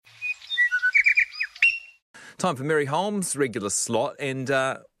Time for Mary Holmes' regular slot, and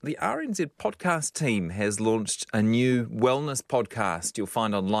the RNZ podcast team has launched a new wellness podcast you'll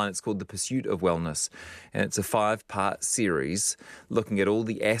find online. It's called The Pursuit of Wellness, and it's a 5-part series looking at all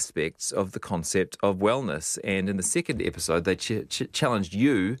the aspects of the concept of wellness. And in the second episode, they challenged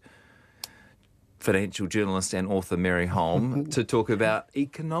you, financial journalist and author Mary Holm, to talk about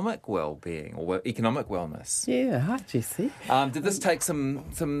economic well-being or economic wellness. Yeah, hi Jesse. Did this take some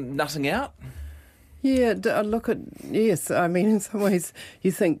nutting out? Yeah, yes, I mean, in some ways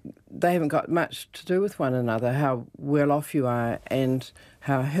you think they haven't got much to do with one another, how well off you are and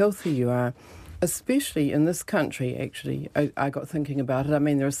how healthy you are, especially in this country, actually. I got thinking about it. I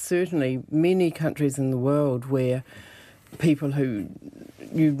mean, there are certainly many countries in the world where people who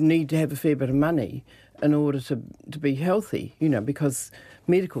you need to have a fair bit of money in order to be healthy, because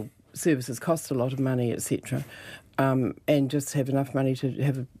medical services cost a lot of money, etc., and just have enough money to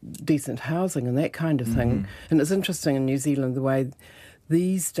have decent housing and that kind of thing. Mm-hmm. And it's interesting in New Zealand the way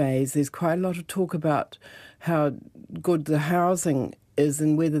these days there's quite a lot of talk about how good the housing is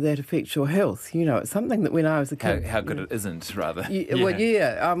and whether that affects your health. It's something that when I was a kid... How good it isn't, rather.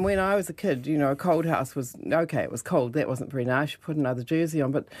 When I was a kid, a cold house was... Okay, it was cold. That wasn't very nice. You put another jersey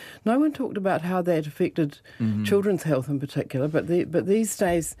on. But no one talked about how that affected children's health in particular. But these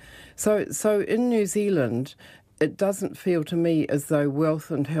days... So in New Zealand, it doesn't feel to me as though wealth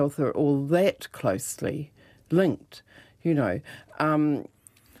and health are all that closely linked, I think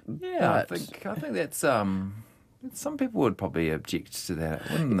that's... Some people would probably object to that,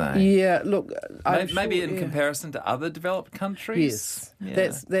 wouldn't they? Yeah, look... Maybe in comparison to other developed countries?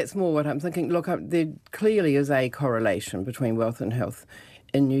 Yes, that's more what I'm thinking. Look, there clearly is a correlation between wealth and health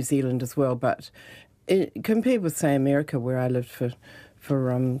in New Zealand as well, but compared with, say, America, where I lived for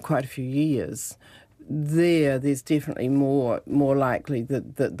quite a few years, there's definitely more likely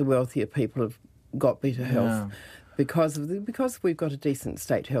that the wealthier people have got better health. Yeah. Because we've got a decent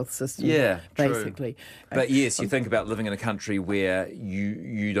state health system, basically. True. But yes, you think about living in a country where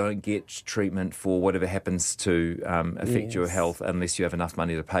you don't get treatment for whatever happens to affect your health unless you have enough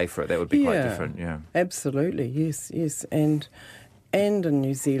money to pay for it. That would be quite different. Yeah, absolutely. Yes, and in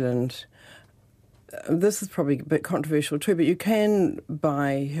New Zealand, this is probably a bit controversial too, but you can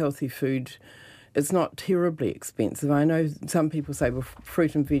buy healthy food. It's not terribly expensive. I know some people say, well,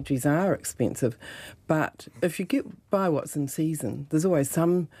 fruit and veggies are expensive, but if you buy what's in season, there's always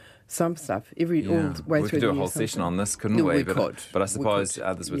some stuff all the way we through could do a whole session on this, couldn't we? We could. But I suppose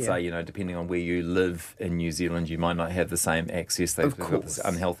others would say, depending on where you live in New Zealand, you might not have the same access. They've got this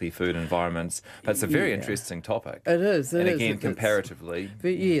unhealthy food environments. But it's a very interesting topic. It is. Again, comparatively.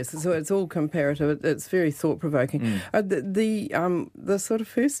 Yes, so it's all comparative. It's very thought-provoking. The sort of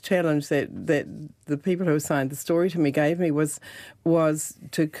first challenge that the people who assigned the story to me gave me was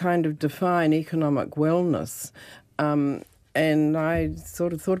to kind of define economic wellness. And I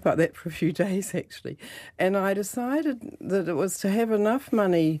sort of thought about that for a few days, actually. And I decided that it was to have enough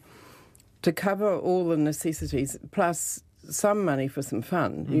money to cover all the necessities, plus some money for some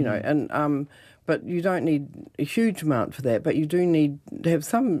fun, and but you don't need a huge amount for that, but you do need to have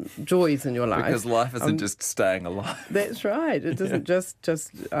some joys in your life. Because life isn't just staying alive. That's right. It isn't just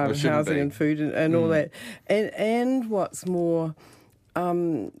housing and food and all that. And what's more,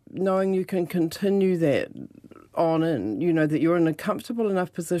 knowing you can continue that on in, that you're in a comfortable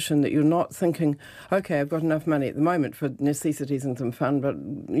enough position that you're not thinking, okay, I've got enough money at the moment for necessities and some fun, but,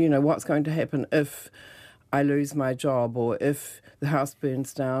 what's going to happen if I lose my job or if the house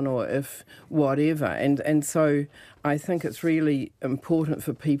burns down or if whatever. And so I think it's really important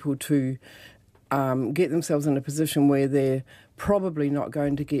for people to get themselves in a position where they're probably not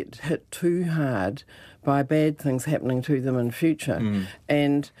going to get hit too hard by bad things happening to them in future.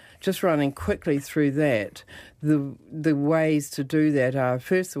 And just running quickly through that, the ways to do that are,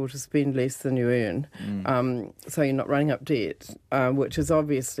 first of all, to spend less than you earn, so you're not running up debt, which is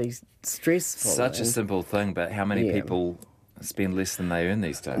obviously stressful. Such a simple thing, but how many people spend less than they earn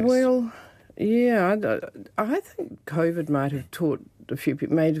these days? Well, yeah, I think COVID might have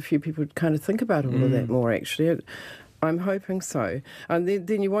made a few people kind of think about all of that more, actually. I'm hoping so. And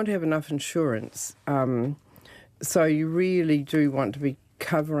then you want to have enough insurance. So you really do want to be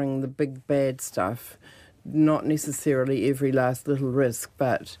covering the big bad stuff, not necessarily every last little risk,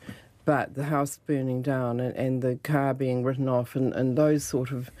 but the house burning down and the car being written off and those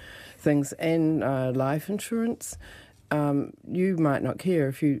sort of things. And life insurance. You might not care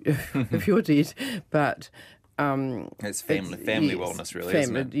if you're dead, but... it's family wellness, really,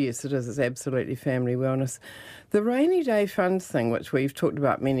 isn't it? Yes, it is. It's absolutely family wellness. The rainy day fund thing, which we've talked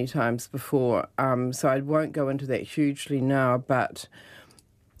about many times before, so I won't go into that hugely now, but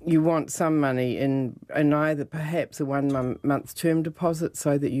you want some money in either perhaps a 1 month term deposit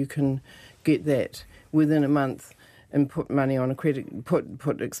so that you can get that within a month and put money on a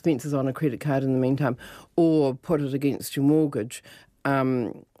put expenses on a credit card in the meantime, or put it against your mortgage.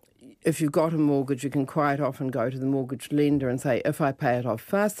 If you've got a mortgage, you can quite often go to the mortgage lender and say, if I pay it off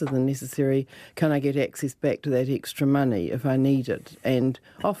faster than necessary, can I get access back to that extra money if I need it? And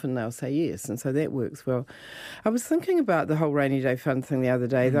often they'll say yes, and so that works well. I was thinking about the whole rainy day fund thing the other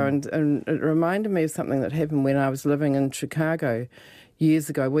day, though, and it reminded me of something that happened when I was living in Chicago years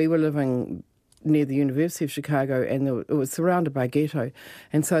ago. We were living near the University of Chicago, and it was surrounded by ghetto,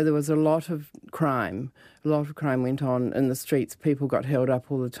 and so there was a lot of crime. A lot of crime went on in the streets. People got held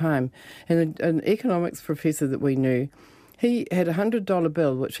up all the time. And an economics professor that we knew, he had a $100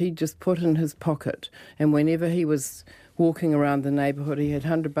 bill which he just put in his pocket, and whenever he was walking around the neighbourhood, he had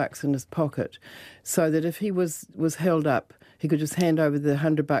 $100 in his pocket, so that if he was held up, he could just hand over the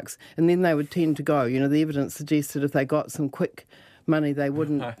 $100, and then they would tend to go. You know, the evidence suggested if they got some quick money, they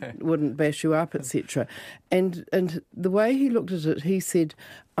wouldn't bash you up, etc. And the way he looked at it, he said,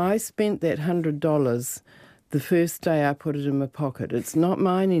 I spent that $100 the first day I put it in my pocket. It's not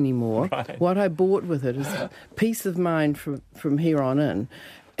mine anymore. Right. What I bought with it is peace of mind from here on in.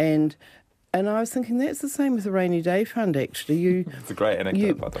 And I was thinking that's the same with the rainy day fund, actually. It's a great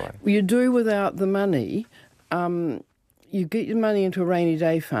anecdote, by the way. You do without the money. You get your money into a rainy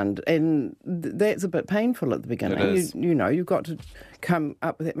day fund, and that's a bit painful at the beginning. It is. You know, you've got to come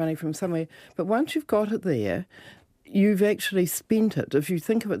up with that money from somewhere. But once you've got it there, you've actually spent it. If you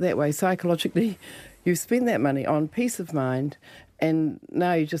think of it that way, psychologically, you've spent that money on peace of mind, and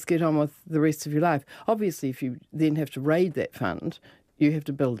now you just get on with the rest of your life. Obviously, if you then have to raid that fund, you have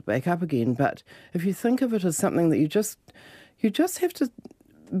to build it back up again. But if you think of it as something that you just have to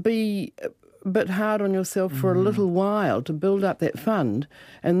be a bit hard on yourself for a little while to build up that fund,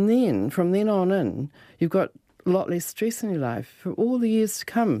 and then from then on in, you've got a lot less stress in your life for all the years to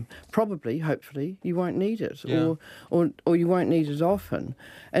come. Probably, hopefully, you won't need it, or you won't need it often.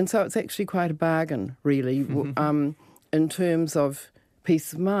 And so it's actually quite a bargain, really, in terms of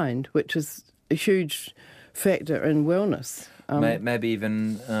peace of mind, which is a huge factor in wellness. Maybe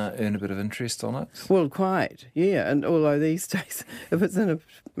even earn a bit of interest on it? Well, quite, yeah. And although these days, if it's in a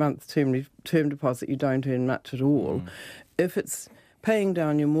month term deposit, you don't earn much at all. If it's paying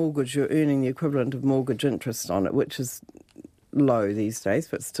down your mortgage, you're earning the equivalent of mortgage interest on it, which is low these days,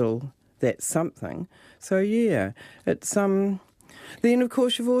 but still that's something. So, yeah, it's... Then, of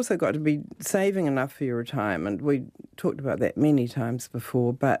course, you've also got to be saving enough for your retirement. We talked about that many times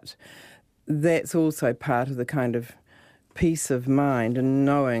before, but that's also part of the kind of peace of mind and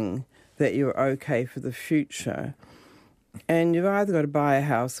knowing that you're okay for the future. And you've either got to buy a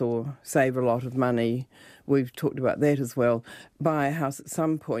house or save a lot of money. We've talked about that as well. Buy a house at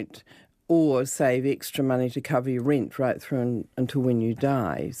some point or save extra money to cover your rent right through until when you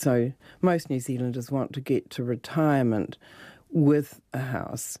die. So most New Zealanders want to get to retirement with a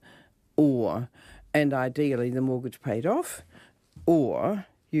house, and ideally the mortgage paid off, or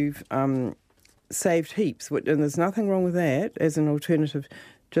you've saved heaps, and there's nothing wrong with that as an alternative,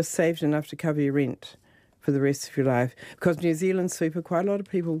 just saved enough to cover your rent for the rest of your life. Because New Zealand Super, quite a lot of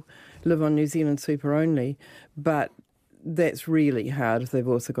people live on New Zealand Super only, but that's really hard if they've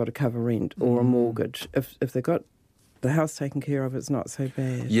also got to cover rent or a mortgage. If they've got the house taken care of, it's not so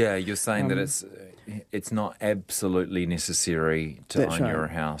bad. Yeah, you're saying that it's not absolutely necessary to own your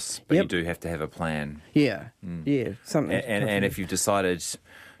house, but you do have to have a plan. Yeah, something. And if you've decided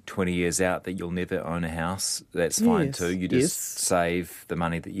 20 years out that you'll never own a house, that's fine too. You just save the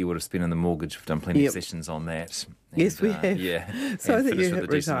money that you would have spent on the mortgage. We've done plenty of sessions on that. Yes, we have. Yeah. So and that you hit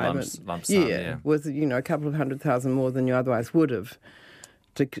retirement. Lump sum, with a couple of $100,000 more than you otherwise would have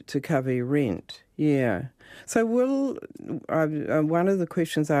to cover your rent. Yeah. So one of the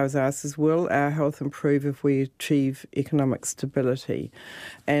questions I was asked is, will our health improve if we achieve economic stability?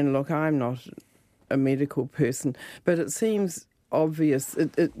 And look, I'm not a medical person, but it seems obvious.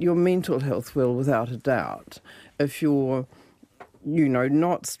 Your mental health will, without a doubt, if you're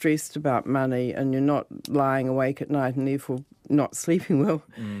not stressed about money and you're not lying awake at night and therefore not sleeping well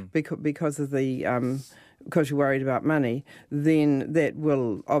because of the because you're worried about money, then that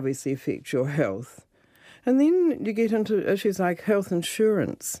will obviously affect your health. And then you get into issues like health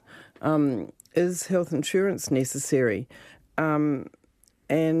insurance. Is health insurance necessary? And,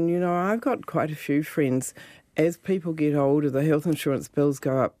 I've got quite a few friends. As people get older, the health insurance bills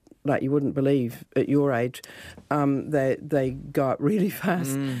go up like you wouldn't believe at your age. They go up really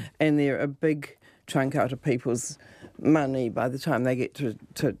fast, and they're a big chunk out of people's money by the time they get to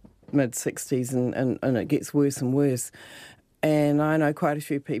mid-60s, and it gets worse and worse. And I know quite a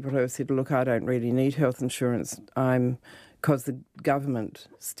few people who have said, look, I don't really need health insurance because the government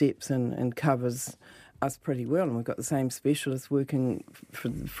steps in and covers us pretty well, and we've got the same specialists working for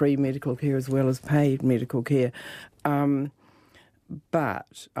free medical care as well as paid medical care.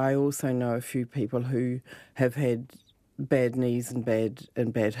 But I also know a few people who have had bad knees and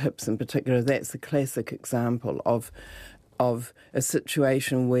bad hips in particular. That's a classic example of a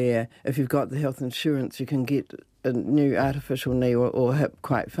situation where if you've got the health insurance, you can get a new artificial knee or hip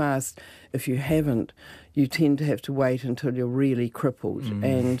quite fast. If you haven't, you tend to have to wait until you're really crippled.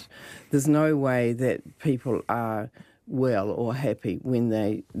 And there's no way that people are well or happy when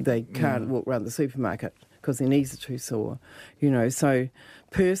they can't walk around the supermarket because their knees are too sore. So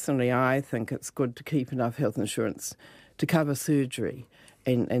personally, I think it's good to keep enough health insurance to cover surgery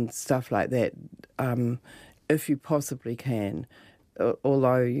and stuff like that, if you possibly can.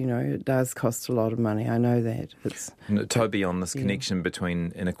 Although, it does cost a lot of money. I know that. Toby, on this connection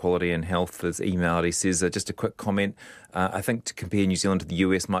between inequality and health, has emailed. He says, just a quick comment, I think to compare New Zealand to the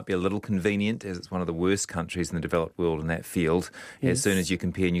US might be a little convenient, as it's one of the worst countries in the developed world in that field. Yes. As soon as you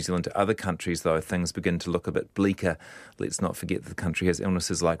compare New Zealand to other countries, though, things begin to look a bit bleaker. Let's not forget that the country has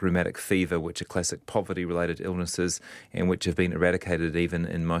illnesses like rheumatic fever, which are classic poverty-related illnesses and which have been eradicated even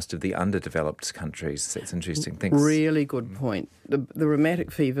in most of the underdeveloped countries. That's interesting. Thanks. Really good point. The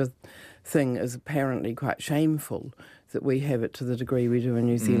rheumatic fever thing is apparently quite shameful that we have it to the degree we do in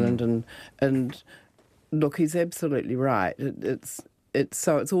New Zealand. And look, he's absolutely right. It's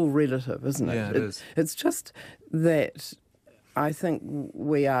all relative, isn't it? Yeah, it is. It's just that I think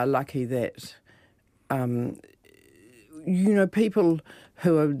we are lucky that people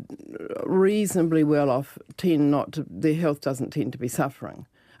who are reasonably well off tend not to. Their health doesn't tend to be suffering.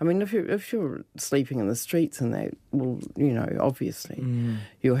 I mean, if you're sleeping in the streets and that, well, obviously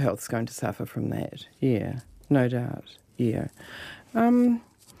your health's going to suffer from that. Yeah, no doubt. Yeah. Another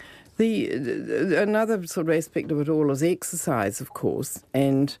sort of aspect of it all is exercise, of course,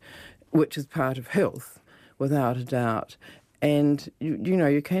 and which is part of health, without a doubt. And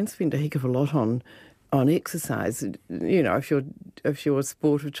you can spend a heck of a lot on exercise. If your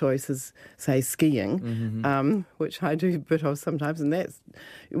sport of choice is, say, skiing, which I do a bit of sometimes, and that's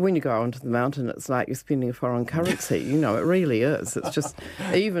when you go onto the mountain, it's like you're spending a foreign currency. It really is. It's just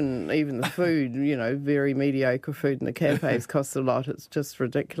even the food, very mediocre food in the cafes costs a lot. It's just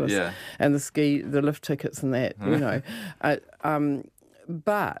ridiculous. Yeah. And the lift tickets and that,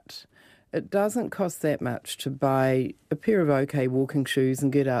 but it doesn't cost that much to buy a pair of OK walking shoes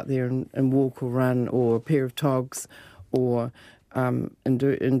and get out there and walk or run, or a pair of togs, or and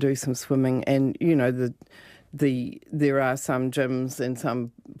do some swimming. And there are some gyms and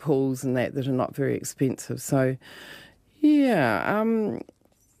some pools and that are not very expensive. So yeah,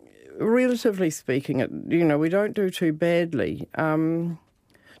 relatively speaking, we don't do too badly. Have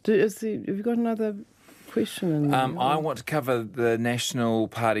you got another question in there? I want to cover the National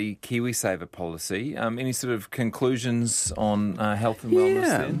Party KiwiSaver policy. Any sort of conclusions on health and wellness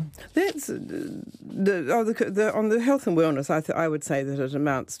then? That's on the health and wellness, I would say that it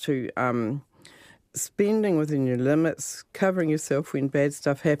amounts to spending within your limits, covering yourself when bad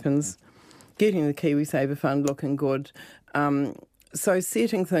stuff happens, getting the KiwiSaver fund looking good. So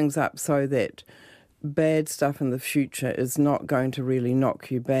setting things up so that bad stuff in the future is not going to really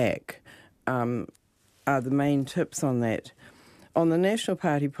knock you back are the main tips on that. On the National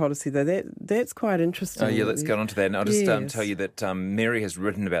Party policy, though, that's quite interesting. Oh, yeah, let's get on to that. And I'll just tell you that Mary has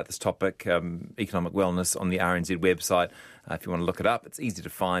written about this topic, economic wellness, on the RNZ website. If you want to look it up, it's easy to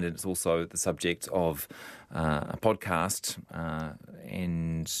find, and it's also the subject of a podcast,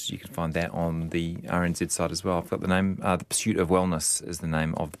 and you can find that on the RNZ site as well. I've got the name, The Pursuit of Wellness is the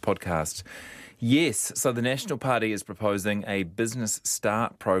name of the podcast. Yes, so the National Party is proposing a Business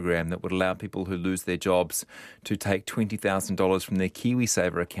Start program that would allow people who lose their jobs to take $20,000 from their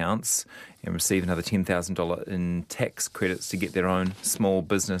KiwiSaver accounts and receive another $10,000 in tax credits to get their own small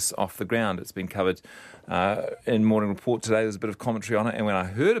business off the ground. It's been covered in Morning Report today. There's a bit of commentary on it, and when I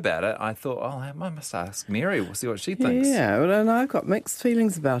heard about it, I thought, I must ask Mary. We'll see what she thinks. Yeah, well, and I've got mixed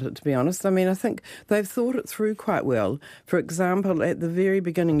feelings about it, to be honest. I mean, I think they've thought it through quite well. For example, at the very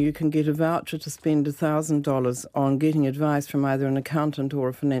beginning, you can get a voucher to spend $1,000 on getting advice from either an accountant or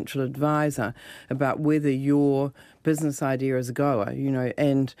a financial advisor about whether your business idea is a goer,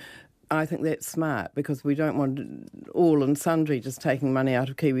 and I think that's smart, because we don't want all and sundry just taking money out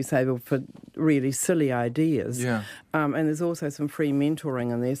of KiwiSaver for really silly ideas. Yeah. And there's also some free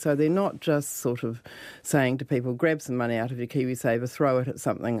mentoring in there, so they're not just sort of saying to people, grab some money out of your KiwiSaver, throw it at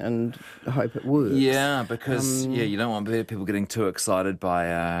something and hope it works. Yeah, because you don't want people getting too excited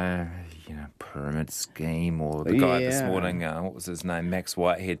by pyramid scheme, or the guy this morning, what was his name, Max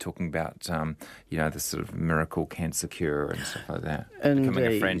Whitehead, talking about, this sort of miracle cancer cure and stuff like that. Indeed. Becoming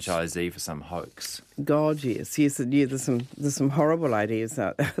a franchisee for some hoax. God, yes. There's some horrible ideas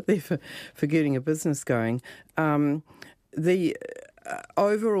out there for getting a business going.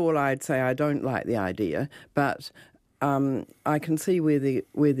 Overall, I'd say I don't like the idea, but I can see where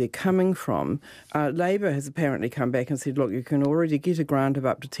they're coming from. Labor has apparently come back and said, look, you can already get a grant of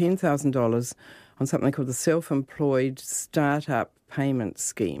up to $10,000 on something called the Self-Employed Startup Payment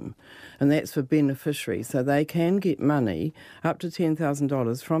Scheme, and that's for beneficiaries. So they can get money up to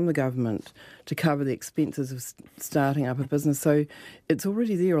 $10,000 from the government to cover the expenses of starting up a business. So it's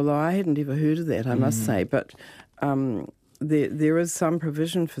already there, although I hadn't ever heard of that, I must say. But there is some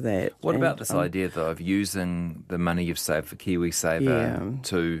provision for that. What about this idea, though, of using the money you've saved for KiwiSaver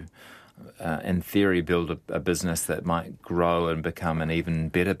to, in theory, build a business that might grow and become an even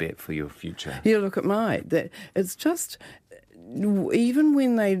better bet for your future? Yeah, look, it might. It's just, even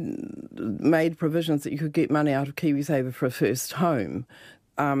when they made provisions that you could get money out of KiwiSaver for a first home,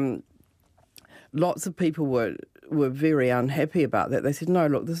 lots of people were very unhappy about that. They said, no,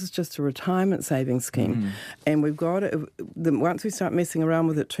 look, this is just a retirement savings scheme, and we've got it. Once we start messing around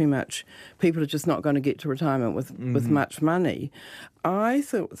with it too much, people are just not going to get to retirement with much money. I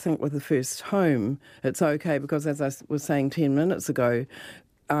think with the first home, it's okay, because as I was saying 10 minutes ago,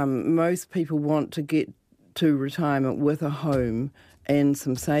 most people want to get to retirement with a home and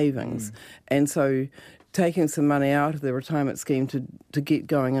some savings. And so taking some money out of the retirement scheme to get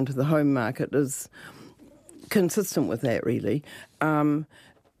going into the home market is consistent with that, really.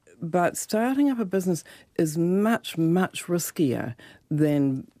 But starting up a business is much, much riskier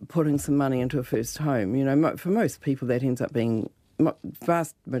than putting some money into a first home. For most people, that ends up being,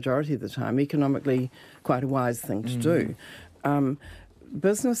 vast majority of the time, economically quite a wise thing to do.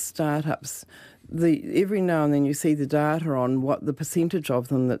 Business startups, every now and then you see the data on what the percentage of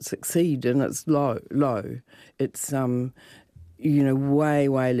them that succeed, and it's low. It's way,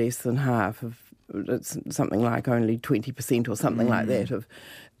 way less than half of. It's something like only 20% or something like that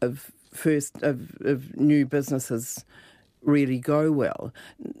of new businesses really go well.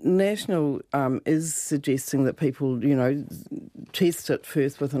 National is suggesting that people, test it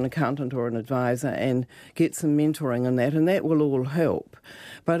first with an accountant or an advisor and get some mentoring in that, and that will all help.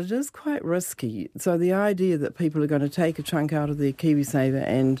 But it is quite risky. So the idea that people are going to take a chunk out of their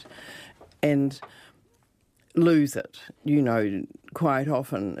KiwiSaver and lose it, quite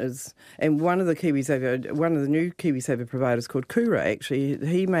often is. And one of the new KiwiSaver providers called Kura, actually,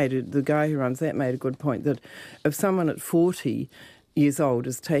 the guy who runs that made a good point that if someone at 40 years old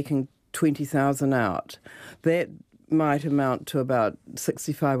is taking 20,000 out, that might amount to about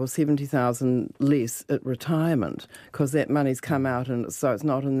 65 or 70,000 less at retirement, because that money's come out and so it's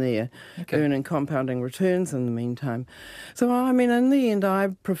not in there earning compounding returns in the meantime. So, in the end,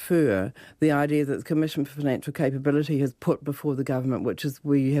 I prefer the idea that the Commission for Financial Capability has put before the government, which is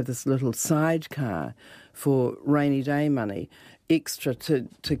where you have this little sidecar for rainy day money, extra to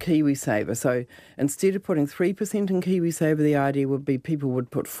KiwiSaver. So instead of putting 3% in KiwiSaver, the idea would be people would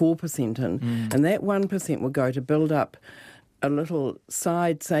put 4% in, and that 1% would go to build up a little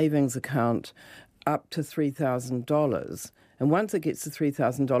side savings account up to $3,000. And once it gets to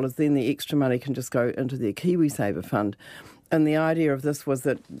 $3,000, then the extra money can just go into their KiwiSaver fund. And the idea of this was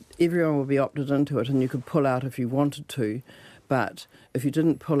that everyone would be opted into it, and you could pull out if you wanted to. But if you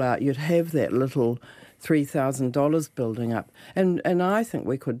didn't pull out, you'd have that little $3,000 building up. And I think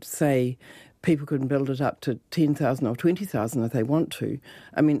we could say people could build it up to $10,000 or $20,000 if they want to.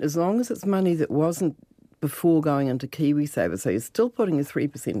 As long as it's money that wasn't before going into KiwiSaver. So you're still putting your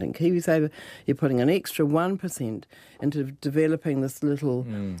 3% in KiwiSaver, you're putting an extra 1% into developing this little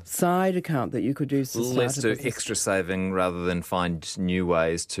side account that you could use to start Let's do extra saving rather than find new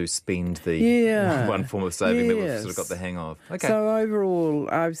ways to spend the one form of saving that we've sort of got the hang of. Okay. So overall,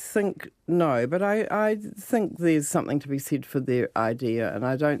 I think no, but I think there's something to be said for their idea, and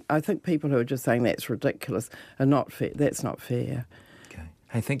I think people who are just saying that's ridiculous are not fair. That's not fair.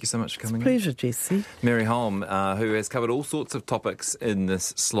 Hey, thank you so much for coming in. It's a pleasure, Jesse. Mary Holm, who has covered all sorts of topics in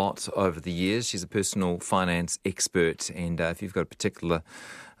this slot over the years. She's a personal finance expert, and if you've got a particular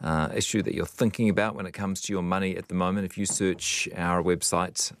issue that you're thinking about when it comes to your money at the moment, if you search our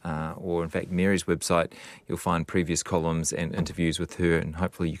website, or in fact Mary's website, you'll find previous columns and interviews with her, and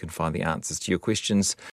hopefully you can find the answers to your questions.